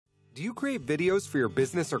Do you create videos for your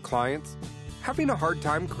business or clients? Having a hard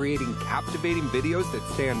time creating captivating videos that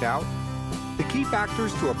stand out? The key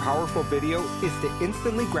factors to a powerful video is to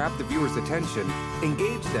instantly grab the viewer's attention,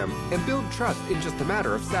 engage them, and build trust in just a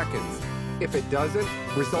matter of seconds. If it doesn't,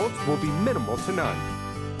 results will be minimal to none.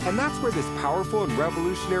 And that's where this powerful and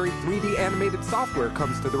revolutionary 3D animated software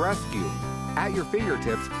comes to the rescue. At your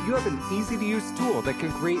fingertips, you have an easy-to-use tool that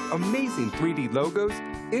can create amazing 3D logos,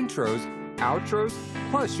 intros, outros,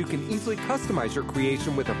 plus you can easily customize your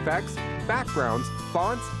creation with effects, backgrounds,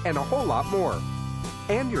 fonts, and a whole lot more.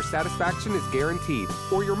 And your satisfaction is guaranteed,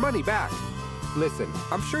 or your money back. Listen,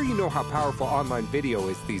 I'm sure you know how powerful online video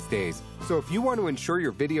is these days, so if you want to ensure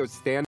your videos stand